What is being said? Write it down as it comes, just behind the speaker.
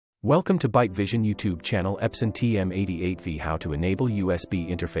Welcome to ByteVision YouTube channel. Epson TM88V. How to enable USB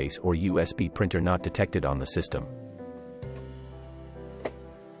interface or USB printer not detected on the system.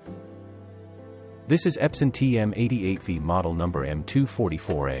 This is Epson TM88V model number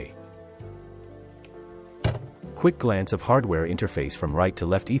M244A. Quick glance of hardware interface from right to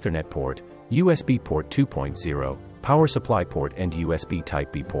left: Ethernet port, USB port 2.0, power supply port and USB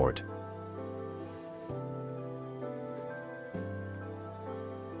Type-B port.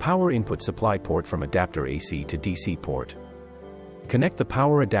 Power input supply port from adapter AC to DC port. Connect the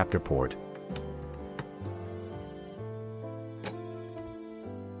power adapter port.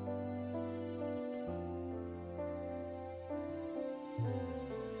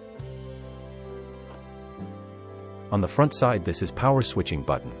 On the front side, this is power switching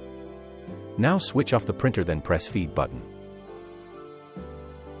button. Now switch off the printer, then press feed button.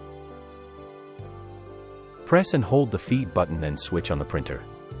 Press and hold the feed button, then switch on the printer.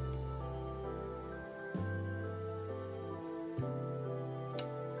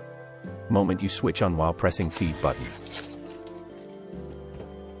 Moment you switch on while pressing feed button.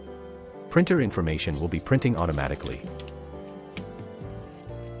 Printer information will be printing automatically.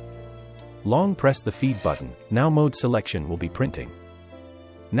 Long press the feed button. Now mode selection will be printing.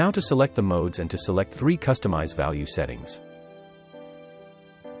 Now to select the modes and to select 3 customize value settings.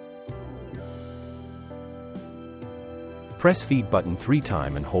 Press feed button 3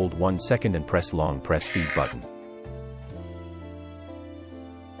 times and hold 1 second and press long press feed button.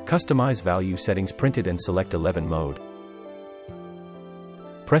 Customize value settings printed and select 11 mode.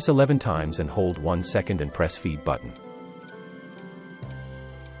 Press 11 times and hold 1 second and press feed button.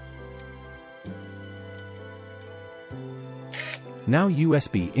 Now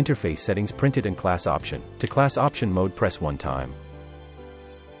USB interface settings printed and class option. To class option mode, press 1 time.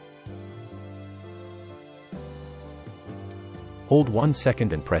 Hold 1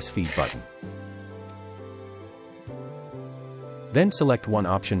 second and press feed button. Then select one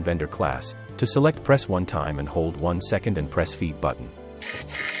option vendor class. To select, press 1 time and hold 1 second and press feed button.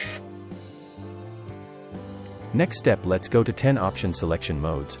 Next step, let's go to 10 option selection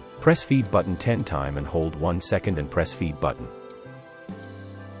modes. Press feed button 10 time and hold 1 second and press feed button.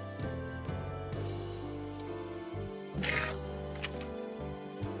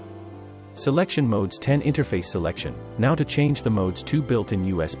 Selection modes 10 interface selection. Now to change the modes to built-in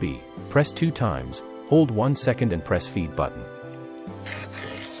USB, press 2 times, hold 1 second and press feed button.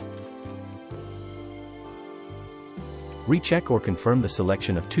 Recheck or confirm the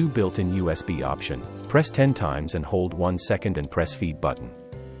selection of 2 built-in USB option. Press 10 times and hold 1 second and press feed button.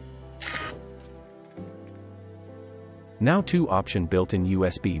 Now 2 option built-in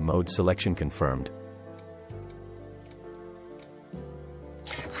USB mode selection confirmed.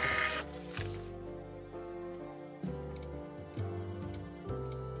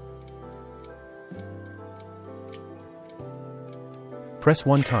 Press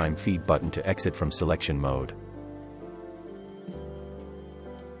 1 time feed button to exit from selection mode.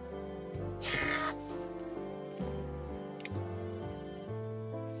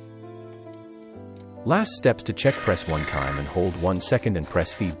 Last steps to check: press 1 time and hold 1 second and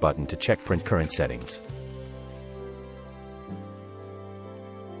press feed button to check print current settings.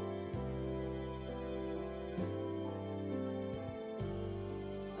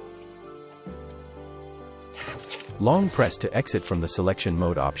 Long press to exit from the selection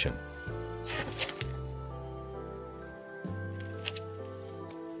mode option.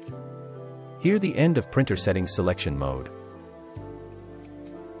 Here the end of printer settings selection mode.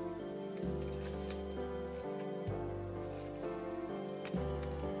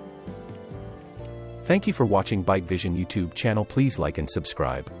 Thank you for watching ByteVision YouTube channel. Please like and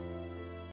subscribe.